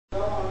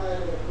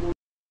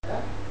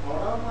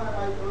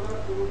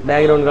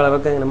Background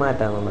കളറൊക്കെ എങ്ങനെ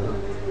മാറ്റാമെന്നുള്ളത്.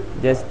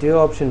 Just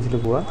ഓപ്ഷൻസിൽ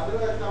പോവുക.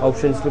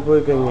 ഓപ്ഷൻസിൽ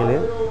പോയി കഴിഞ്ഞാൽ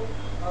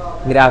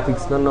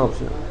ഗ്രാഫിക്സ് എന്ന് പറഞ്ഞ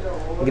ഓപ്ഷൻ,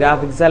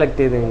 ഗ്രാഫിക്സ് സെലക്ട്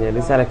ചെയ്ത് കഴിഞ്ഞാൽ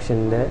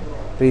സെലക്ഷൻ്റെ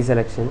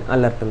റീസെലക്ഷൻ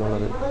അലർട്ട്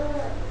എന്നുള്ളത്.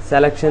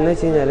 സെലക്ഷൻ എന്ന്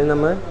വെച്ച് കഴിഞ്ഞാൽ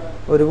നമ്മൾ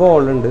ഒരു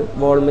വോളുണ്ട്,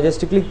 വോളിൽ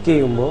ജസ്റ്റ് ക്ലിക്ക്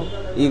ചെയ്യുമ്പോൾ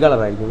ഈ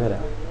കളറായിരിക്കും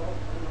വരാം,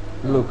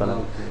 ബ്ലൂ കളർ.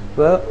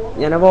 ഇപ്പോൾ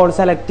ഞാൻ ആ വോൾ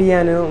സെലക്ട്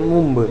ചെയ്യാൻ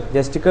മുമ്പ്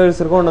ജസ്റ്റ്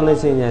കേഴ്സർ കൊണ്ടുവന്ന്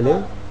വെച്ച് കഴിഞ്ഞാൽ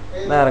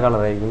വേറെ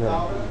കളറായിരിക്കും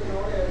വരാം.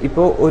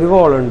 ഇപ്പോൾ ഒരു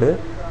വോളുണ്ട്,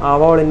 ആ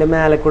വോളിൻ്റെ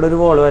മേലെ കൂടെ ഒരു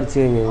വോൾ വരച്ച്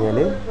കഴിഞ്ഞ് കഴിഞ്ഞാൽ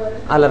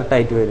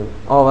അലർട്ടായിട്ട് വരും,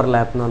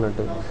 ഓവർലാപ്പ് എന്ന്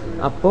പറഞ്ഞിട്ട്.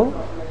 അപ്പോൾ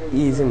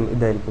ഈ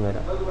ഇതായിരിക്കും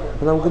വരാം.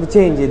 അപ്പോൾ നമുക്കിത്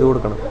ചേഞ്ച് ചെയ്ത്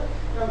കൊടുക്കണം.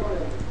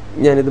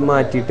 ഞാനിത്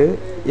മാറ്റിയിട്ട്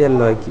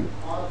യെല്ലോ ആക്കി,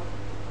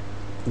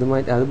 ഇത്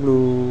മാറ്റി, അത് ബ്ലൂ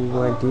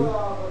മാറ്റി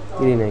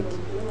ഗ്രീൻ ആക്കി,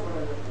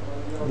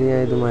 ഇത് ഞാൻ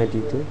ഇത്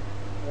മാറ്റിയിട്ട്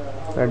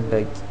റെഡ്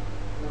ആക്കി.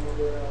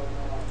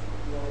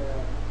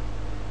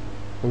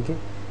 ഓക്കെ,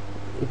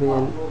 ഇപ്പോൾ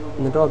ഞാൻ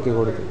എന്നിട്ട് ഓക്കെ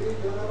കൊടുത്തു.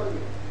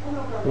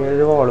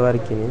 ഞാനൊരു വോൾ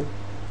വരയ്ക്കുന്നു.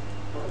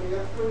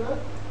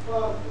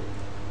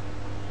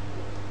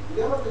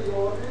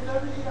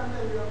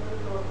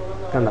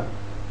 കണ്ട,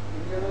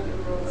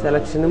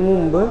 സെലക്ഷന്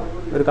മുമ്പ്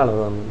ഒരു കളർ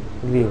വന്നു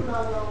ഗ്രീൻ,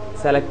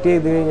 സെലക്ട്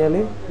ചെയ്ത് കഴിഞ്ഞാൽ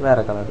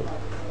വേറെ കളർ.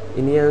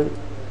 ഇനി ഞാൻ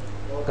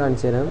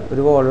കാണിച്ചു തരാം.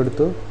 ഒരു വോൾ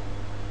എടുത്തു,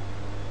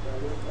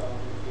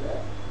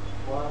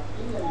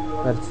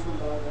 വരച്ചു,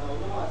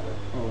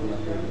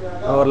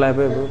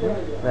 ഓവർലാപ്പ് ചെയ്തപ്പോൾ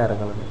വേറെ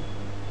കളർ.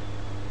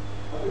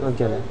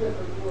 ഓക്കെ അല്ലേ?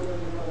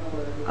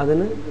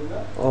 അതിന്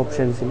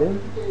ഓപ്ഷൻസിൽ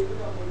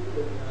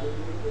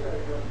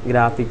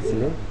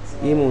ഗ്രാഫിക്സിൽ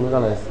ഈ 3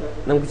 കളേഴ്സ്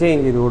നമുക്ക്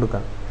ചേഞ്ച് ചെയ്ത്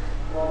കൊടുക്കാം.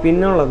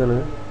 പിന്നെ ഉള്ളതാണ്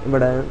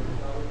ഇവിടെ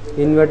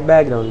ഇൻവെർട്ട്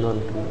ബാക്ക്ഗ്രൗണ്ട് എന്ന്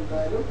പറഞ്ഞിട്ടുണ്ട്.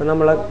 അപ്പോൾ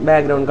നമ്മളെ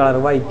ബാക്ക്ഗ്രൗണ്ട് കളർ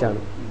വൈറ്റ് ആണ്,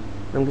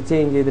 നമുക്ക്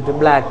ചേഞ്ച് ചെയ്തിട്ട്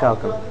ബ്ലാക്ക്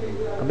ആക്കണം.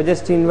 അപ്പോൾ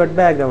ജസ്റ്റ് ഇൻവെർട്ട്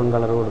ബാക്ക്ഗ്രൗണ്ട്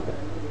കളർ കൊടുക്കാം.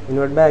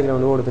 ഇൻവെർട്ട്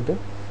ബാക്ക്ഗ്രൗണ്ട് കൊടുത്തിട്ട്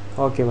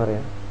ഓക്കെ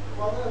പറയാം.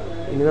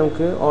 ഇനി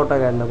നമുക്ക്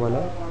ഓട്ടോകാഡിൻ്റെ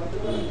പോലെ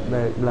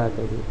ബ്ലാക്ക്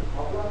ആയിട്ട് കിട്ടും.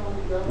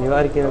 ഇനി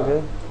വരയ്ക്കാനൊക്കെ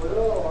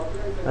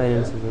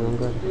അതിനനുസരിച്ച്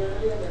നമുക്ക്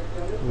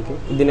ഓക്കെ.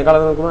 ഇതിൻ്റെ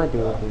കളർ നമുക്ക് മാറ്റി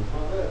നോക്കാം.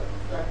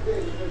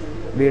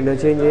 വീണ്ടും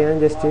ചേഞ്ച് ചെയ്യാൻ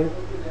ജസ്റ്റ്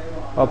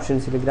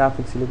ഓപ്ഷൻസിൽ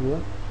ഗ്രാഫിക്സിൽ പോവുക,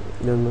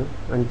 ഇതൊന്ന്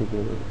അൺടിക്ക്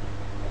ചെയ്ത് കൊടുക്കും.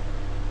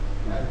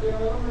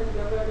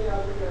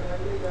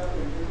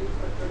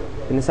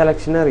 പിന്നെ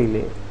സെലക്ഷൻ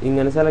അറിയില്ലേ,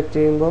 ഇങ്ങനെ സെലക്ട്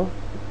ചെയ്യുമ്പോൾ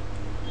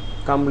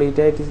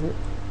കംപ്ലീറ്റ് ആയിട്ട്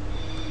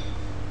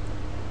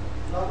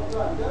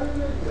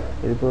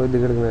ഇതിപ്പോൾ ഇത്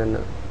കിടക്കുന്നത്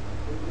തന്നെ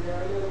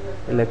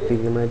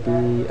ഇലക്ട്രിക് മാറ്റി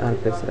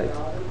ആർക്കിടെക്ചറാക്കി.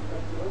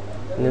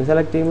 ഇങ്ങനെ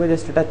സെലക്ട് ചെയ്യുമ്പോൾ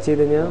ജസ്റ്റ് ടച്ച്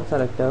ചെയ്ത് കഴിഞ്ഞാൽ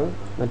സെലക്ട് ആവും.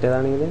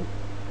 മറ്റേതാണെങ്കിൽ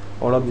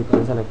ഓൾ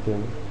ഒബ്ജക്റ്റിന് സെലക്ട്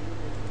ചെയ്യണം.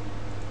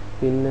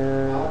 പിന്നെ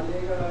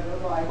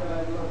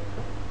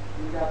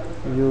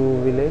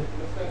വ്യൂവിൽ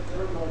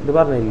ഇത്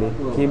പറഞ്ഞില്ലേ,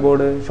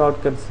 കീബോർഡ്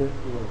ഷോർട്ട് കട്ട്സ്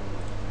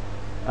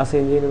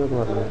അസൈൻ ചെയ്യുന്നതൊക്കെ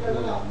പറഞ്ഞു.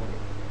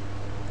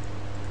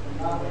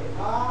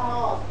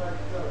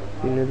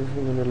 പിന്നെ ഒരു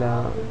ഒന്നുമില്ല,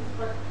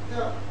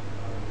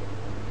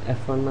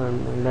 F1 ആണ്,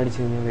 എല്ലാം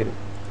അടിച്ചു കഴിഞ്ഞാൽ വരും.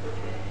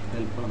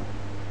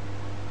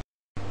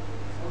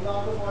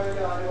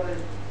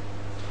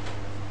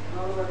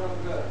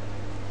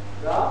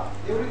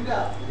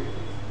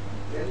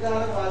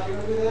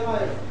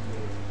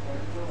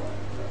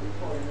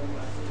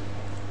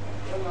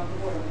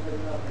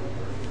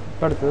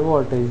 അടുത്തത്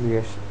വോൾട്ടേജ്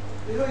ക്രിയേഷൻ.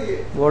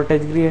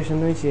 വോൾട്ടേജ് ക്രിയേഷൻ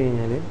എന്ന് വെച്ച്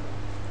കഴിഞ്ഞാൽ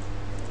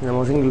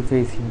നമ്മൾ സിംഗിൾ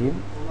ഫേസിൻ്റെയും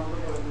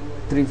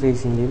 3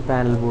 ഫേസിൻ്റെയും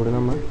പാനൽ ബോർഡ്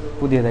നമ്മൾ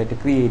പുതിയതായിട്ട്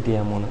ക്രിയേറ്റ്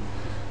ചെയ്യാൻ പോകുന്നത്.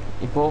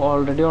 ഇപ്പോൾ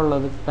ഓൾറെഡി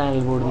ഉള്ളത്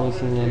പാനൽ ബോർഡ് എന്ന്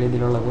വെച്ച് കഴിഞ്ഞാൽ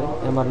ഇതിലുള്ളത്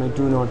ഞാൻ പറഞ്ഞു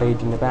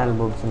 208 പാനൽ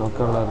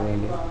ബോർഡ്സിനൊക്കെ ഉള്ളത്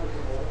അതിൽ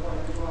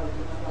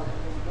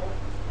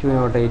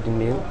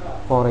 208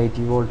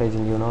 480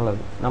 വോൾട്ടേജിൻ്റെയാണ്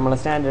ഉള്ളത്. നമ്മളെ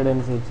സ്റ്റാൻഡേർഡ്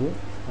അനുസരിച്ച്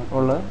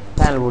ഉള്ള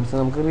പാനൽ ബോർഡ്സ്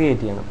നമുക്ക്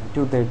ക്രിയേറ്റ് ചെയ്യണം.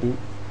 230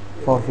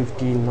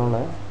 450 എന്നുള്ള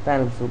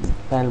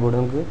പാനൽ ബോർഡ്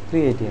നമുക്ക്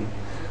ക്രിയേറ്റ് ചെയ്യണം.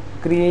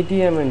 ക്രിയേറ്റ്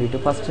ചെയ്യാൻ വേണ്ടിയിട്ട്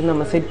ഫസ്റ്റ്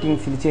നമ്മൾ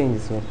സെറ്റിങ്സിൽ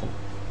ചേഞ്ചസ് വരുത്തണം.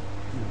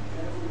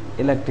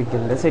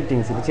 ഇലക്ട്രിക്കലിൻ്റെ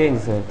സെറ്റിങ്സിൽ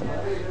ചേഞ്ചസ് വരുത്തണം.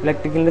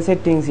 ഇലക്ട്രിക്കലിൻ്റെ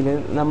സെറ്റിങ്സിൽ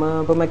നമ്മൾ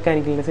ഇപ്പോൾ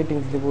മെക്കാനിക്കലിൻ്റെ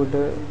സെറ്റിങ്സിൽ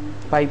പോയിട്ട്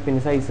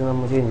പൈപ്പിൻ്റെ സൈസ്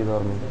നമ്മൾ ചേഞ്ച് ചെയ്ത്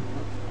ഓർമ്മയില്ല,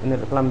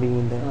 എന്നിട്ട്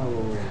പ്ലംബിങ്ങിൻ്റെ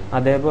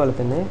അതേപോലെ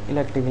തന്നെ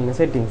ഇലക്ട്രിക്കലിൻ്റെ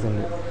സെറ്റിങ്സ്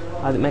ഉണ്ട്.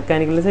 അത്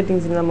മെക്കാനിക്കലിൻ്റെ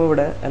സെറ്റിങ്സിന് നമ്മൾ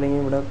ഇവിടെ അല്ലെങ്കിൽ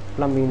ഇവിടെ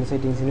പ്ലംബിങ്ങിൻ്റെ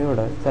സെറ്റിങ്സിന്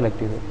ഇവിടെ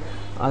സെലക്ട് ചെയ്തു.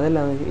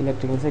 അതെല്ലാം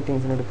ഇലക്ട്രിക്കൽ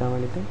സെറ്റിങ്സിന് എടുക്കാൻ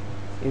വേണ്ടിയിട്ട്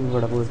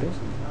ഇവിടെ പോയിട്ട്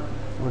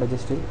ഇവിടെ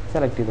ജസ്റ്റ്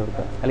സെലക്ട് ചെയ്ത്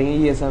കൊടുക്കുക, അല്ലെങ്കിൽ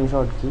ESM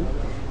ഷോർട്ട് കീ.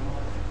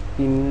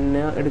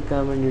 പിന്നെ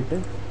എടുക്കാൻ വേണ്ടിയിട്ട്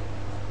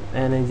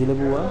മാനേജിൽ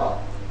പോവുക,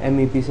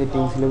 MEP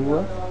സെറ്റിങ്സിൽ പോവുക,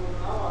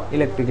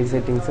 ഇലക്ട്രിക്കൽ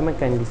സെറ്റിങ്സ്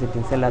മെക്കാനിക്കൽ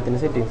സെറ്റിങ്സ് എല്ലാത്തിനും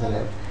സെറ്റിങ്സ്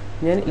ഉണ്ട്.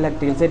 ഞാൻ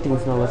ഇലക്ട്രിക്കൽ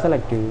സെറ്റിങ്സിനുള്ള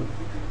സെലക്ട് ചെയ്തു.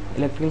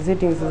 ഇലക്ട്രിക്കൽ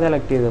സെറ്റിങ്സ്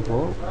സെലക്ട്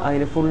ചെയ്തപ്പോൾ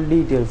അതിന് ഫുൾ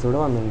ഡീറ്റെയിൽസ് കൂടെ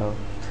വന്നിട്ടുണ്ടാവും.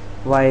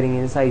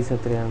 വയറിങ്ങിന് സൈസ്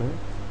എത്രയാണ്,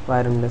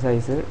 വയറിൻ്റെ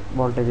size,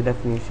 voltage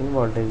definition,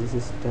 voltage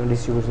system,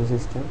 distribution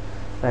system,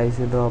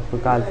 size drop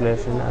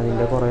calculation,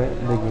 അതിൻ്റെ കുറേ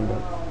ഇതൊക്കെ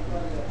ഉണ്ടാവും.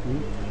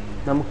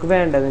 നമുക്ക്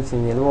വേണ്ടതെന്ന് വെച്ച്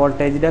കഴിഞ്ഞാൽ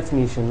വോൾട്ടേജ്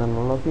ഡെഫിനീഷൻ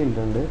എന്നുള്ള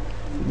ഫീൽഡുണ്ട്,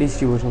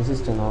 ഡിസ്ട്രിബ്യൂഷൻ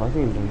സിസ്റ്റം എന്നുള്ള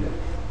ഫീൽഡുണ്ട്.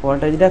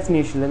 വോൾട്ടേജ്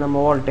ഡെഫിനീഷനിൽ നമ്മൾ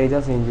വോൾട്ടേജ്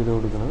അസൈൻ ചെയ്ത്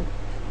കൊടുക്കണം.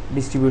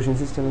 ഡിസ്ട്രിബ്യൂഷൻ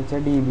സിസ്റ്റം എന്ന്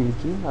വെച്ചാൽ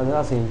DBക്ക് അത്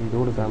അസൈൻ ചെയ്ത്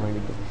കൊടുക്കാൻ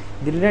വേണ്ടിയിട്ട്.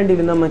 ഇതിൽ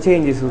രണ്ടിലും നമ്മൾ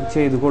ചേഞ്ചസ്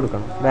ചെയ്ത്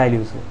കൊടുക്കണം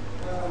വാല്യൂസ്.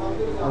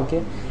 ഓക്കെ,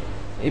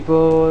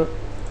 ഇപ്പോൾ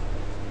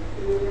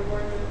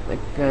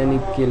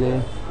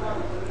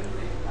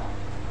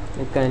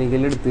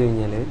മെക്കാനിക്കൽ എടുത്തു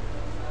കഴിഞ്ഞാൽ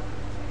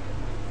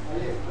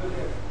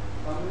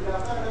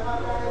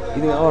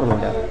ഇത്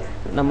ഓർമ്മയില്ല,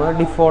 നമ്മൾ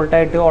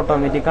ഡിഫോൾട്ടായിട്ട്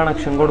ഓട്ടോമാറ്റിക്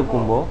കണക്ഷൻ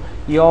കൊടുക്കുമ്പോൾ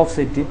ഈ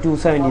ഓഫ്സെറ്റ്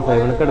 275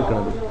 ആണ്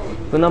എടുക്കുന്നത്.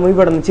 ഇപ്പോൾ നമ്മൾ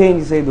ഇവിടെ നിന്ന്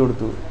ചേഞ്ചസ് ചെയ്ത്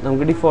കൊടുത്തു.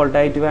 നമുക്ക്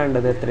ഡിഫോൾട്ടായിട്ട്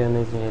വേണ്ടത്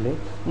എത്രയാണെന്ന് വെച്ച് കഴിഞ്ഞാൽ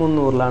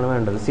 300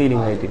 വേണ്ടത്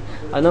സീലിംഗ് ഹൈറ്റ്.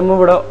 അത് നമ്മൾ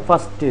ഇവിടെ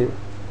ഫസ്റ്റ്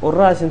ഒരു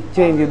പ്രാവശ്യം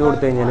ചേഞ്ച് ചെയ്ത്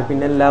കൊടുത്തു കഴിഞ്ഞാൽ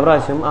പിന്നെ എല്ലാ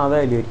പ്രാവശ്യം ആ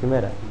വാല്യൂ ആയിരിക്കും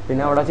വരാം.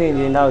 പിന്നെ അവിടെ ചേഞ്ച്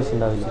ചെയ്യേണ്ട ആവശ്യം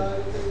ഉണ്ടാവില്ല,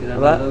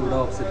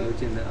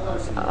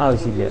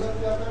 ആവശ്യമില്ല.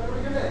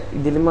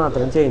 ഇതിൽ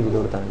മാത്രം ചേഞ്ച് ചെയ്ത്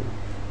കൊടുത്താൽ മതി.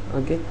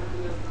 ഓക്കെ,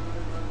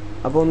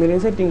 അപ്പോൾ ഒന്നിലും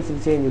സെറ്റിങ്സിൽ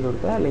ചേഞ്ച് ചെയ്ത്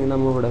കൊടുക്കുക, അല്ലെങ്കിൽ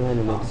നമ്മൾ ഇവിടെ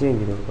മാനുവലായിട്ട്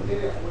ചേഞ്ച് ചെയ്ത് കൊടുക്കണം.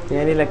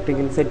 ഞാൻ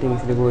ഇലക്ട്രിക്കൽ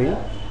സെറ്റിങ്സിൽ പോയി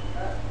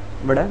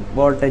ഇവിടെ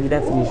വോൾട്ടേജ്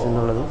ഡെഫിനിഷൻ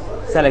എന്നുള്ളത്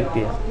സെലക്ട്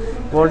ചെയ്യാം.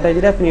 വോൾട്ടേജ്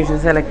ഡെഫിനിഷൻ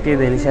സെലക്ട്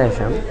ചെയ്തതിന്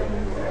ശേഷം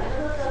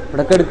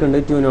ഇവിടെ എടുക്കുന്നുണ്ട്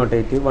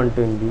 208,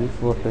 120,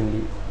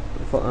 420,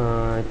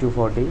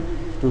 240,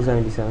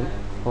 277,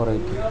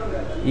 480.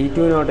 ഈ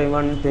 208,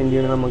 120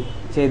 ആണ് നമ്മൾ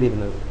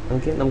ചെയ്തിരുന്നത്.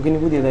 ഓക്കെ, നമുക്കിനി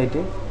പുതിയതായിട്ട്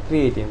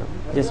ക്രിയേറ്റ് ചെയ്യണം.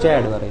 ജസ്റ്റ്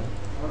ആഡ് പറയാം.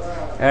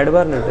 ആഡ്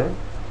പറഞ്ഞിട്ട്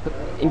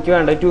എനിക്ക്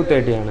വേണ്ടത്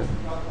 230 ആണ്.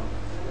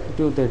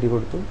 230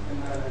 കൊടുത്തു.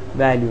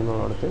 വാല്യൂ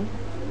എന്നുള്ളടത്ത്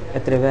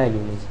എത്ര വാല്യൂ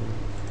എന്ന് വെച്ചാൽ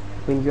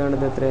അപ്പോൾ എനിക്ക്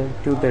വേണ്ടത് എത്ര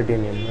 230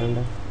 തന്നെയാണ് വേണ്ട.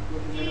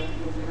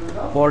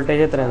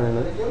 വോൾട്ടേജ്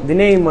എത്രയാണ്? ഇത്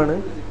നെയിമാണ്,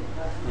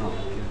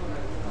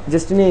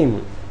 just name.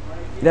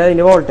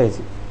 ഇതതിൻ്റെ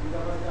voltage.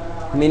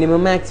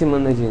 Minimum maximum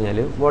എന്ന് വെച്ച് കഴിഞ്ഞാൽ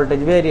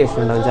വോൾട്ടേജ് വേരിയേഷൻ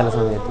ഉണ്ടാകും. ചില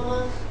സമയത്ത്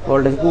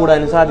വോൾട്ടേജ്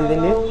കൂടാനും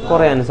സാധ്യതയുണ്ട്,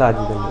 കുറയാനും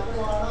സാധ്യതയുണ്ട്.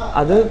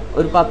 അത്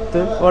ഒരു 10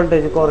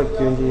 വോൾട്ടേജ്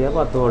കുറയ്ക്കുകയും ചെയ്യുക,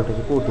 10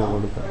 വോൾട്ടേജ് കൂട്ടുകയും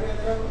കൊടുക്കുക.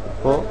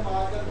 അപ്പോൾ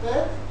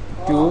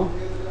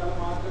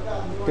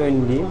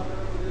 220,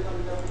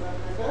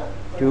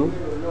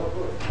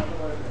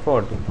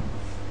 240.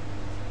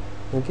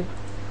 ഓക്കെ,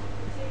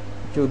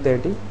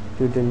 230,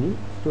 220,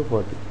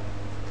 240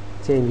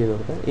 ചേഞ്ച് ചെയ്ത്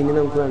കൊടുക്കുക. ഇനി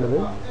നമുക്ക് വേണ്ടത്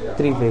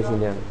 3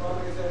 ഫേസിൻ്റെ ആണ്.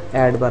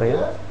 ആഡ്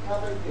പറയാം.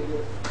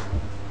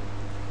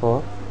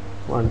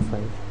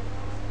 415,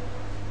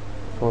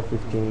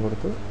 415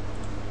 കൊടുത്ത്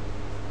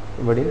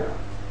ഇവിടെ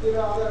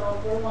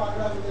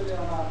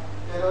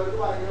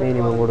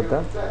മിനിമം കൊടുക്കുക.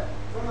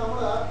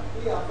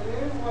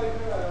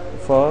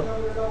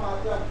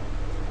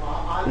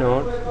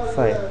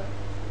 405,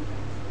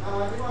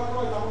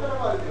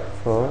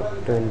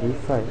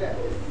 425,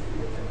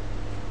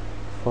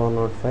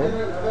 405,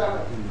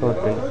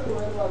 420.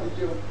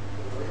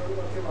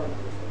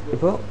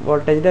 ഇപ്പോൾ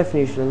വോൾട്ടേജ്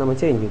ഡെഫിനേഷൻ നമ്മൾ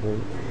ചേഞ്ച് ചെയ്തു.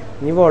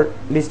 ഇനി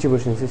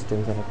ഡിസ്ട്രിബ്യൂഷൻ സിസ്റ്റം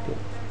സെലക്ട്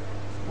ചെയ്യും.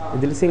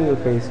 ഇതിൽ സിംഗിൾ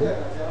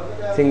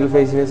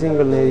ഫേസിന്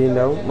സിംഗിൾ ഏരിയ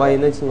ഉണ്ടാവും. വൈ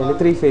എന്ന് വെച്ച് കഴിഞ്ഞാൽ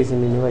 3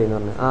 ഫേസിൻ്റെ വൈ എന്ന്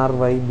പറഞ്ഞാൽ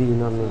RYB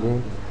എന്ന് പറഞ്ഞാൽ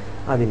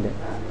അതിൻ്റെ.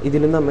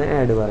 ഇതിലും നമ്മൾ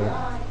ആഡ് പറയാം.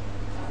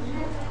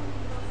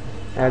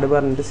 ആഡ്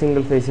പറഞ്ഞിട്ട്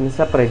സിംഗിൾ ഫേസിന്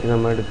സെപ്പറേറ്റ്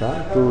നമ്മൾ എടുക്കുക.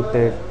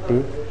 230,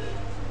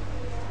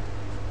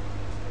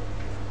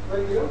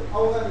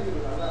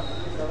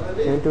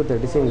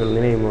 230 സിംഗിളിന്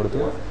നെയിം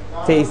കൊടുത്തു.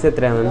 ഫേസ്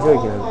എത്രയാണെന്ന്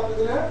ചോദിക്കുന്നത്.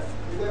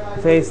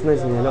 ഫേസ് എന്ന്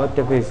വെച്ച് കഴിഞ്ഞാൽ ഒറ്റ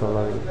ഫേസ്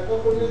ഉള്ളത്,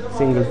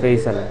 സിംഗിൾ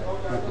ഫേസ് അല്ല.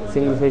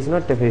 സിംഗിൾ ഫേസിന്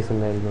ഒറ്റ ഫേസ്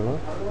ഉണ്ടായിരിക്കുള്ളൂ,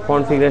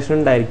 കോൺഫിഗറേഷൻ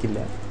ഉണ്ടായിരിക്കില്ല.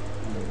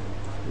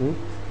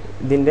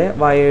 ഇതിൻ്റെ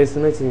വയേഴ്സ്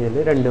എന്ന് വെച്ച് കഴിഞ്ഞാൽ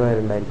 2 വയർ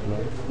ഉണ്ടായിരിക്കില്ല,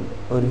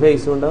 ഒരു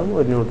ഫേസും ഉണ്ടാവും,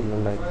 ഒരു ന്യൂട്രലും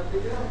ഉണ്ടായിരിക്കും.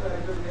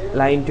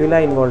 ലൈൻ ടു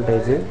ലൈൻ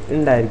വോൾട്ടേജ്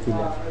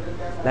ഉണ്ടായിരിക്കില്ല.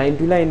 ലൈൻ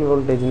ടു ലൈൻ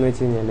വോൾട്ടേജ് എന്ന്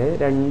വെച്ച് കഴിഞ്ഞാൽ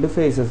 2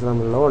 ഫേസസ്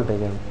തമ്മിലുള്ള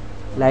വോൾട്ടേജാണ്.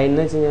 ലൈൻ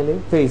എന്ന് വെച്ച് കഴിഞ്ഞാൽ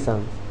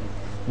ഫേസാണ്.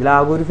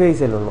 ഇതിലാകെ ഒരു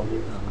ഫേസ് അല്ലേ ഉള്ളൂ,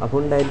 അപ്പോൾ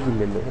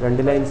ഉണ്ടായിരിക്കില്ലല്ലോ,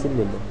 2 ലൈൻസ്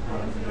ഇല്ലല്ലോ.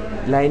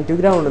 ലൈൻ ടു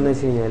ഗ്രൗണ്ട് എന്ന്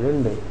വെച്ച് കഴിഞ്ഞാൽ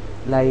ഉണ്ട്,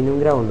 ലൈനും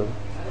ഗ്രൗണ്ടും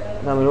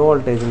തമ്മിൽ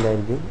വോൾട്ടേജ്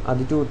ഉണ്ടായിരിക്കും.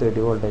 അത്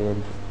 230 വോൾട്ടേജ്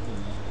ആയിരിക്കും.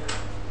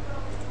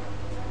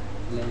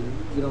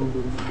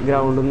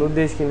 ഗ്രൗണ്ട് എന്ന്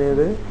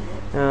ഉദ്ദേശിക്കുന്നത്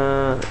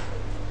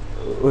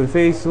ഒരു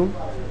ഫേസും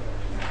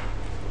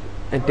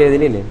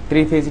മറ്റേതിലില്ലേ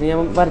 3 ഫേസിന് ഞാൻ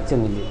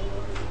വരച്ചെന്നില്ലേ,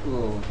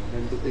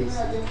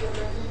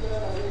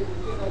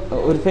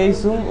 ഒരു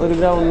ഫേസും ഒരു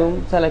ഗ്രൗണ്ടും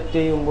സെലക്ട്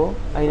ചെയ്യുമ്പോൾ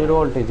അതിനൊരു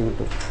വോൾട്ടേജ്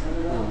കിട്ടും.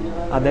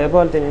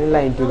 അതേപോലെ തന്നെ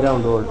line to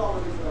ground volt.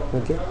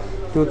 Okay,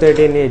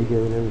 230 തന്നെ ആയിരിക്കും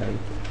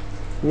അതിനുണ്ടായിരിക്കും.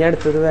 ഇനി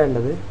അടുത്തത്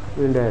വേണ്ടത്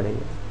വീണ്ടും ആഡ്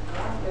ചെയ്യും.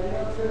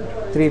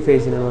 3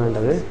 ഫേസിനാണ്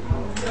വേണ്ടത്.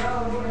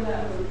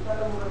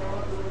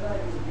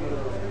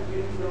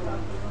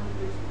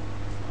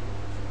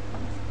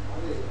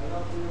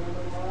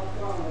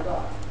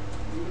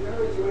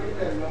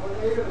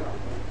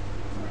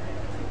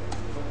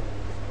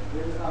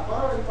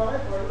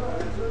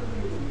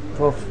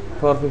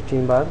 ഫോർ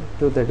 15 ബാർ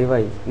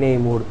 230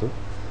 നെയിം കൊടുത്തു.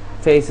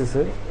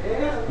 ഫേസസ്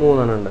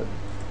 3 ഉണ്ട്.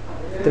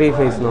 3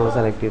 ഫേസ് നമ്മൾ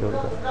സെലക്ട് ചെയ്ത്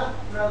കൊടുക്കുക.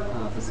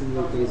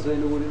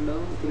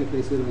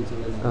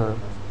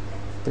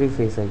 3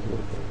 ഫേസ് ആക്കി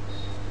കൊടുക്കുക.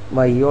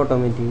 വൈ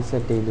ഓട്ടോമാറ്റിക്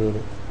സെറ്റ് ചെയ്ത്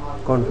വരും.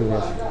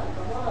 കോൺഫിഗറേഷൻ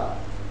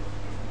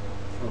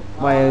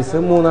വയേഴ്സ്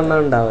 3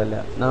 ഉണ്ടാവില്ല,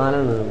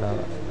 4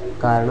 ഉണ്ടാവുക.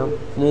 കാരണം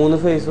 3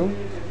 ഫേസും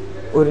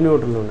ഒരു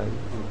ന്യൂട്രലും ഉണ്ടായി,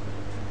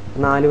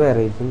 4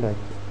 വയറായിരിക്കും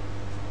ഉണ്ടാക്കി.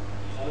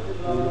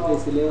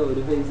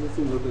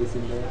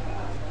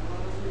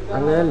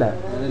 അങ്ങനെയല്ല,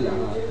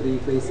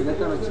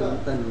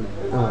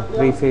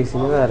 3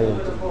 ഫേസിന് വേറെ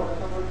ആയിരിക്കും.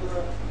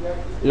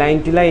 ലൈൻ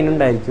ടു ലൈൻ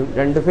ഉണ്ടായിരിക്കും,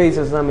 2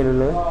 ഫേസസ്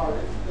തമ്മിലുള്ള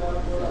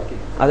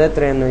അത്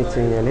എത്രയാണെന്ന് വെച്ച്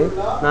കഴിഞ്ഞാൽ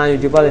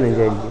 415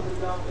 ആയിരിക്കും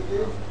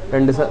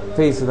 2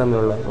 ഫേസ്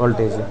തമ്മിലുള്ള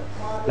വോൾട്ടേജ്.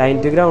 ലൈൻ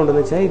ടു ഗ്രൗണ്ട്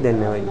എന്ന് വെച്ചാൽ ഇത്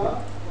തന്നെ ആയിരിക്കും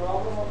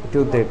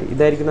 230.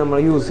 ഇതായിരിക്കും നമ്മൾ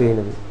യൂസ്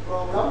ചെയ്യുന്നത്.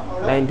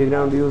 ലൈൻ ടു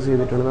ഗ്രൗണ്ട് യൂസ്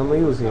ചെയ്തിട്ടാണ് നമ്മൾ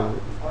യൂസ് ചെയ്യുന്നത്.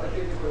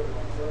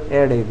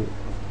 ആഡ് ചെയ്ത്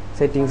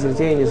സെറ്റിങ്സിൽ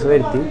ചേഞ്ചസ്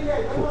വരുത്തി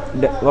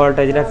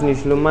വോൾട്ടേജ്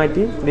ഡെഫിനിഷനിലും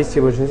മാറ്റി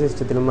ഡിസ്ട്രിബ്യൂഷൻ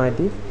സിസ്റ്റത്തിലും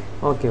മാറ്റി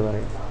ഓക്കെ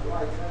പറയാം.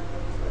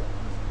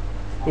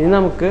 ഇനി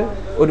നമുക്ക്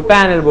ഒരു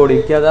പാനൽ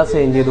ബോർഡിലേക്ക് അത്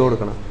അസൈൻ ചെയ്ത്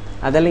കൊടുക്കണം.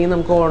 അതല്ലെങ്കിൽ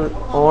നമുക്ക്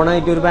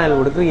ഓണായിട്ട് ഒരു പാനൽ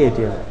ബോർഡ് ക്രിയേറ്റ്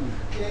ചെയ്യണം.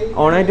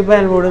 ഓണായിട്ട്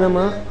പാനൽ ബോർഡ്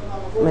നമ്മൾ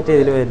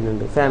മറ്റേതിൽ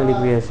വരുന്നുണ്ട്, ഫാമിലി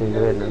ക്രിയേഷനിൽ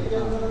വരുന്നുണ്ട്.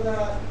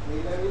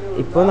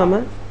 ഇപ്പോൾ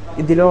നമ്മൾ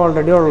ഇതിൽ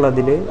ഓൾറെഡി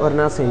ഉള്ളതിൽ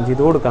ഒരെണ്ണം അസൈൻ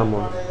ചെയ്ത് കൊടുക്കാൻ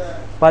പോകണം.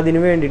 അപ്പോൾ അതിന്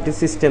വേണ്ടിയിട്ട്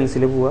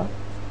സിസ്റ്റംസിൽ പോവുക,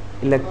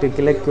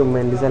 ഇലക്ട്രിക്കൽ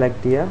എക്യുപ്മെൻറ്റ്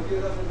സെലക്ട് ചെയ്യുക.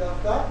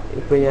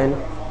 ഇപ്പോൾ ഞാൻ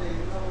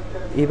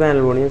ഈ പാനൽ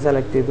ബോർഡ് ഞാൻ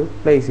സെലക്ട് ചെയ്ത്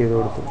പ്ലേസ് ചെയ്ത്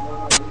കൊടുത്തു.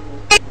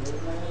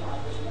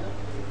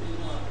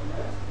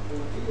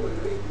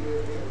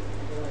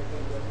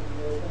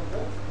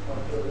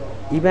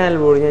 ഈ പാനൽ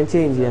ബോർഡ് ഞാൻ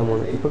ചേഞ്ച് ചെയ്യാൻ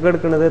പോകുന്നു. ഇപ്പോൾ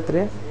കിടക്കുന്നത് എത്ര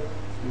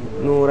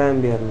 100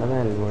 ആംപിയറിൻ്റെ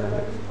പാനൽ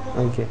ബോർഡാണ്.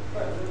 ഓക്കെ,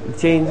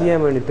 ചേഞ്ച് ചെയ്യാൻ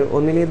വേണ്ടിയിട്ട്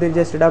ഒന്നിലും ഇത്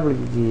ജസ്റ്റ് ഡബിൾ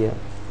ക്ലിക്ക്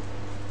ചെയ്യുക.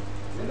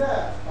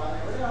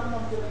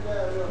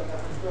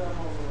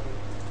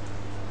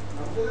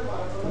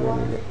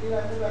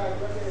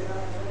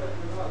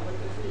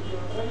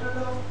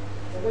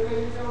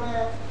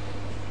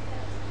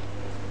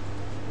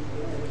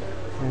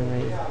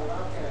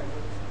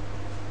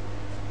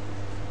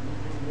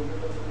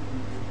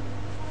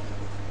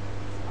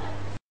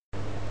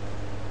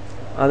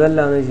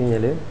 അതല്ലാന്ന് വെച്ച്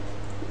കഴിഞ്ഞാൽ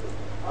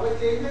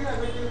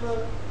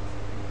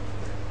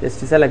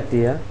ജസ്റ്റ് സെലക്ട്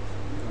ചെയ്യുക.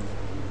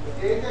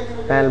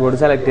 പാനൽ ബോർഡ്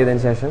സെലക്ട്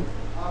ചെയ്തതിന് ശേഷം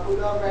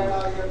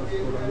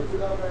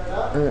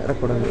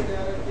റെക്കോർഡ്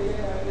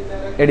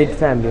എഡിറ്റ്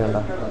ഫാമിലി കണ്ട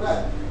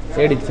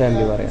എഡിറ്റ്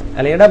ഫാമിലി പറയാം,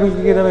 അല്ലെങ്കിൽ ഡബിൾ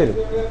ക്ലിക്ക് ചെയ്താൽ വരും.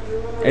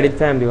 എഡിറ്റ്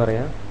ഫാമിലി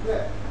പറയാം.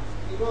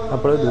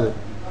 അപ്പോൾ ഇത്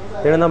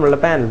ഇതാണ് നമ്മളുടെ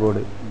പാനൽ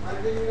ബോർഡ്.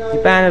 ഈ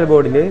പാനൽ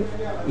ബോർഡിൽ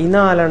ഈ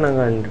 4 എണ്ണം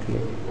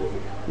കണ്ടിട്ടില്ലേ?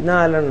 ഈ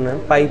 4 എണ്ണം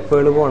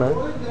പൈപ്പുകൾ പോണ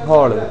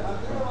ഹോള്,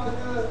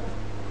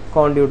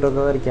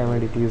 കോൺഡ്യൂട്ടൊക്കെ വരയ്ക്കാൻ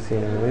വേണ്ടിയിട്ട് യൂസ്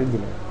ചെയ്യുന്നത്.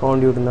 ഇതിൽ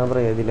കോൺഡ്യൂട്ട് എന്നാ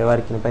പറയുക, ഇതിൽ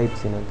വരയ്ക്കുന്ന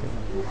പൈപ്പ്സിനൊക്കെ.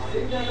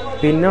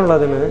 പിന്നെ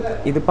ഉള്ളതിന്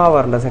ഇത്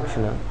പവറിൻ്റെ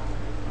സെക്ഷനാണ്.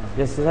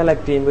 ജസ്റ്റ്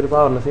സെലക്ട് ചെയ്യുമ്പോൾ ഒരു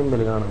പവറിൻ്റെ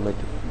സിമ്പിൾ കാണാൻ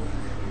പറ്റും.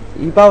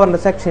 ഈ പവറിൻ്റെ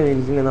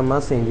സെക്ഷനിലേക്ക് നമ്മൾ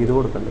അസൈൻ ചെയ്ത്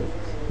കൊടുക്കേണ്ടത്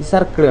ഈ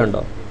സർക്കിൾ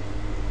കണ്ടോ?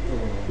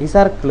 ഈ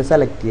സർക്കിൾ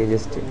സെലക്ട് ചെയ്യുക.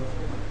 ജസ്റ്റ്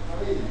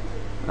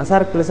ആ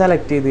സർക്കിൾ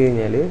സെലക്ട് ചെയ്ത്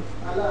കഴിഞ്ഞാൽ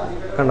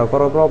കണ്ടോ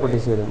കുറേ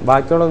പ്രോപ്പർട്ടീസ് വരും.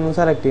 ബാക്കിയുള്ളതൊന്നും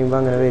സെലക്ട് ചെയ്യുമ്പോൾ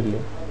അങ്ങനെ വരില്ല.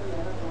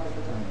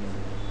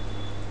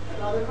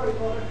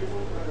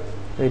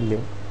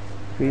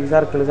 ഈ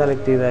സർക്കിൾ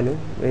സെലക്ട് ചെയ്താലും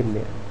വരില്ല.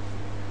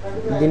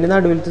 ഇതിൻ്റെ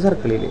നടുവിലത്തെ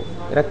സർക്കിളിൽ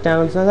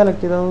റെക്റ്റാങ്കിൾസ്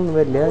സെലക്ട് ചെയ്താലൊന്നും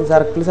വരില്ല.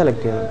 സർക്കിൾ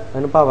സെലക്ട് ചെയ്യണം,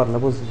 അതിന് പവറിൻ്റെ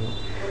പൊസിഷൻ.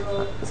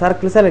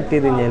 സർക്കിൾ സെലക്ട്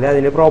ചെയ്ത് കഴിഞ്ഞാൽ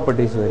അതിൻ്റെ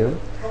പ്രോപ്പർട്ടീസ് വരും.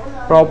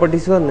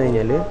 പ്രോപ്പർട്ടീസ് വന്നു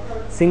കഴിഞ്ഞാൽ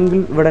സിംഗിൾ,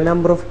 ഇവിടെ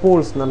നമ്പർ ഓഫ്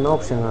പോൾസ് എന്ന് പറഞ്ഞ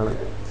ഓപ്ഷൻ കാണും.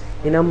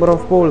 ഈ നമ്പർ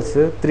ഓഫ്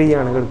പോൾസ് 3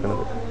 ആണ്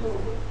കിടക്കുന്നത്.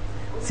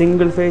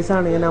 സിംഗിൾ ഫേസ്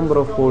ആണെങ്കിൽ നമ്പർ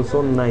ഓഫ് പോൾസ്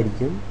 1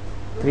 ആയിരിക്കും.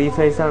 3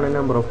 ഫേസ് ആണെങ്കിൽ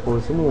നമ്പർ ഓഫ്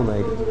പോൾസ് 3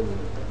 ആയിരിക്കും.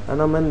 അത്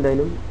നമ്മൾ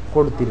എന്തായാലും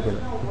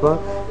കൊടുത്തിരിക്കണം. ഇപ്പോൾ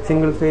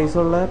സിംഗിൾ ഫേസ്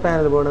ഉള്ള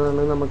പാനൽ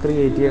ബോർഡാണ് നമ്മൾ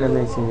ക്രിയേറ്റ്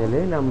ചെയ്യണമെന്ന് വെച്ച് കഴിഞ്ഞാൽ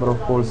നമ്പർ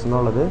ഓഫ് പോൾസ്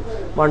എന്നുള്ളത്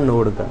 1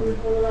 കൊടുക്കുക.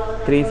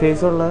 3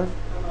 ഫേസ് ഉള്ള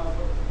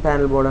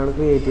പാനൽ ബോർഡാണ്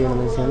ക്രിയേറ്റ്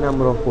ചെയ്യണമെന്ന് വെച്ച് കഴിഞ്ഞാൽ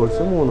നമ്പർ ഓഫ് പോൾസ്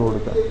 3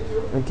 കൊടുക്കുക.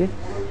 ഓക്കെ,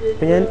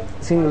 ഇപ്പം ഞാൻ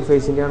സിംഗിൾ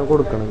ഫേസിൻ്റെ ആണ്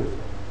കൊടുക്കുന്നത്.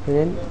 അപ്പം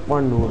ഞാൻ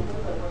 1 കൊടുത്തു.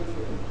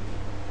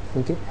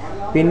 ഓക്കെ,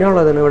 പിന്നെ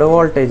ഉള്ളതിന് ഇവിടെ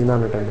വോൾട്ടേജ് എന്ന്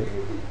പറഞ്ഞിട്ടുണ്ട്.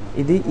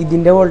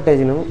 ഇതിൻ്റെ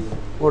വോൾട്ടേജിനും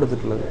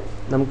കൊടുത്തിട്ടുള്ളത്.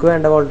 നമുക്ക്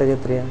വേണ്ട വോൾട്ടേജ്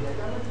എത്രയാണ്?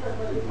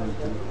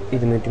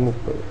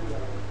 230.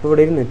 ഇപ്പോൾ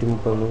ഇവിടെ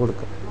 230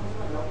 കൊടുക്കാം.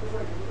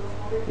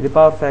 ഇത്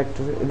പവർ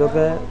ഫാക്ടർ,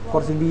 ഇതൊക്കെ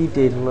കുറച്ച്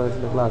ഡീറ്റെയിൽ ഉള്ള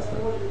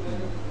ക്ലാസ്സാണ്.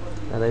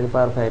 അതായത്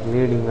പവർ ഫാക്ടർ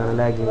ലീഡിങ് ആണോ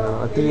ലാഗിങ് ആണോ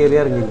അത് തിയറി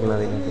അറിഞ്ഞിരിക്കണം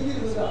അതിനൊക്കെ.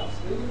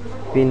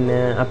 പിന്നെ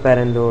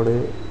അപ്പാരൻ്റ് ലോഡ്,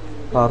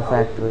 പവർ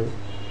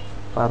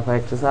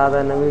ഫാക്ടർ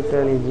സാധാരണ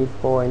വീട്ടുകളിലേക്ക്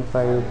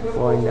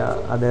 0.5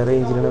 അതേ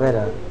റേഞ്ചിലാണ്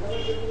വരാറ്.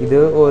 ഇത്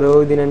ഓരോ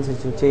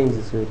ഇതിനനുസരിച്ച്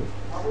ചേഞ്ചസ് വരും.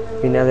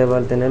 പിന്നെ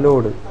അതേപോലെ തന്നെ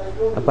ലോഡ്,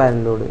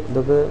 അപ്പാരൻ്റ് ലോഡ്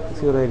ഇതൊക്കെ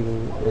 0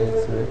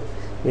 ആയിരിക്കും.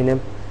 പിന്നെ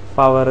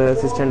power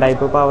system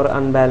type, power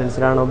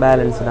unbalanced ആണോ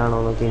ബാലൻസ്ഡ് ആണോ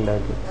എന്നൊക്കെ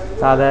ഉണ്ടാക്കും.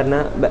 സാധാരണ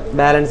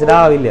ബാലൻസ്ഡ്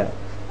ആവില്ല,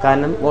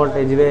 കാരണം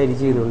വോൾട്ടേജ് വേരി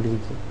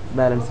ചെയ്തുകൊണ്ടിരിക്കും.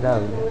 ബാലൻസ്ഡ്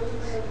ആവില്ല.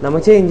 നമ്മൾ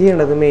ചേഞ്ച്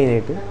ചെയ്യേണ്ടത്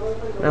മെയിനായിട്ട്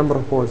നമ്പർ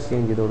ഓഫ് പോൾസ്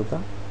ചേഞ്ച് ചെയ്ത് കൊടുക്കുക,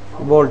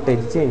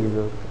 വോൾട്ടേജ് ചേഞ്ച് ചെയ്ത്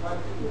കൊടുക്കുക.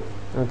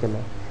 ഓക്കെ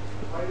അല്ലേ?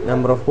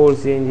 നമ്പർ ഓഫ്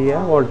പോൾസ് ചേഞ്ച്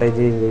ചെയ്യുക, വോൾട്ടേജ്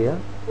ചേഞ്ച് ചെയ്യുക,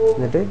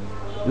 എന്നിട്ട്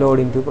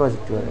ലോഡിങ് ടു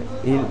പ്രോജക്റ്റ് പറയാം.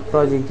 ഈ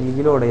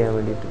പ്രോജക്റ്റിലേക്ക് ലോഡ് ചെയ്യാൻ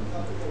വേണ്ടിയിട്ട്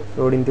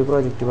ലോഡിങ് ടു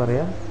പ്രോജക്റ്റ്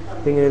പറയാം.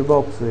 അപ്പോൾ ഇങ്ങനെ ഒരു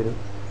ബോക്സ് വരും,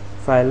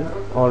 ഫയൽ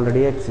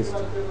ഓൾറെഡി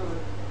എക്സിസ്റ്റ്.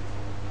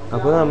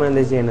 അപ്പോൾ നമ്മൾ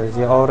എന്താ ചെയ്യേണ്ടത്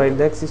വെച്ചാൽ ഓവർറൈറ്റ്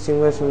ദ എക്സിസ്റ്റിംഗ്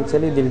വേർഷൻ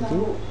വെച്ചാൽ ഇതിലേക്ക്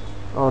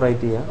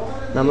ഓവർറൈറ്റ് ചെയ്യുക.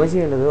 നമ്മൾ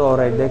ചെയ്യേണ്ടത്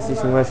overwrite the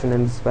existing version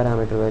and this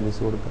parameter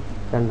values കൊടുക്കുക.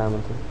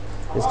 രണ്ടാമത്തെ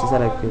ജസ്റ്റ്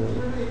സെലക്ട് ചെയ്ത്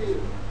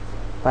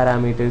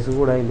പാരാമീറ്റേഴ്സ്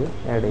കൂടെ അതിൽ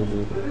ആഡ് ചെയ്ത്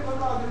വരും.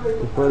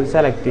 ഇപ്പോൾ ഇത്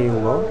സെലക്ട്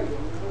ചെയ്യുമ്പോൾ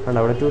കണ്ട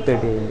അവിടെ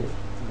 230 ആയിരുന്നു,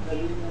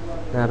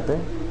 നേരത്തെ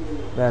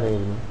വേറെ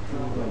ആയിരുന്നു.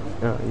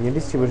 ഇനി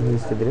ഡിസ്ട്രിബ്യൂഷൻ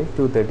സിസ്റ്റത്തിൽ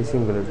 230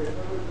 സിംഗിൾ എടുത്തു.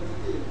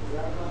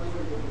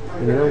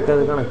 ഇനി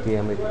നമുക്കത് കണക്ട്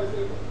ചെയ്യാൻ പറ്റും.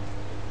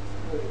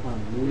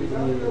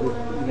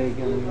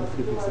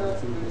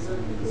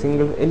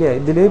 സിംഗിൾ ഇല്ല,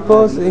 ഇതിൽ ഇപ്പോൾ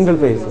സിംഗിൾ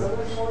ഫേസ്.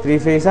 3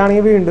 ഫേസ്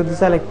ആണെങ്കിൽ വീണ്ടും ഇത്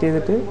സെലക്ട്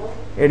ചെയ്തിട്ട്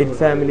എഡിറ്റ്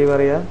ഫാമിലി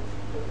പറയുക.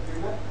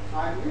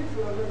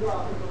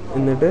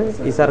 എന്നിട്ട്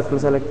ഈ സർക്കിൾ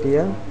സെലക്ട്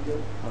ചെയ്യുക.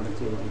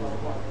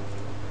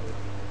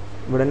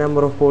 ഇവിടെ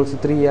നമ്പർ ഓഫ് പോൾസ്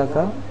 3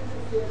 ആക്കുക.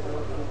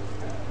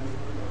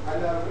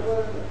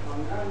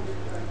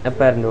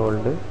 അപ്പാരൻ്റ്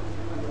വോൾട്ട്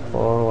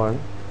 4 1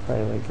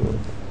 5 ആക്കി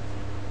കൊടുക്കും.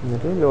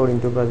 എന്നിട്ട്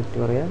ലോഡിങ് ടു പ്രൊജക്റ്റ്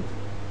പറയാം.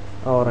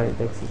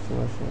 ഓവറായിട്ട് എക്സിസ്റ്റിംഗ്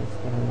മെഷീൻസ്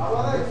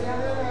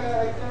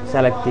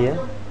സെലക്ട് ചെയ്യുക.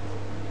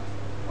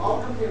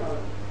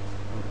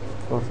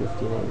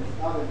 459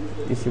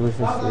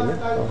 ഡിസ്ട്രിബ്യൂഷൻ ഹിസ്റ്ററിയിൽ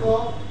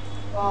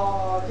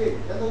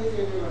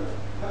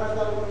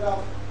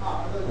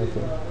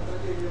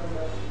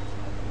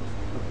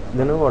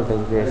ഇതാണ്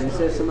വോൾട്ടേജ് ക്രിയേഷൻ.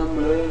 ശേഷം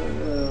നമ്മൾ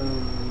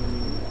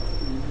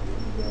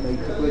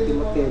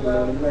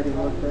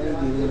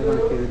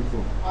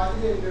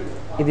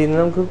ഇതിൽ നിന്ന്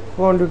നമുക്ക്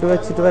കോൺഡ്യൂട്ട്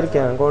വെച്ചിട്ട്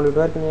വരയ്ക്കാം. കോൺഡ്യൂട്ട്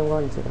വരയ്ക്കുന്നത് ഞാൻ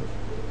കാണിച്ചു തരാം.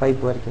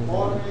 പൈപ്പ് വരയ്ക്കുന്നത്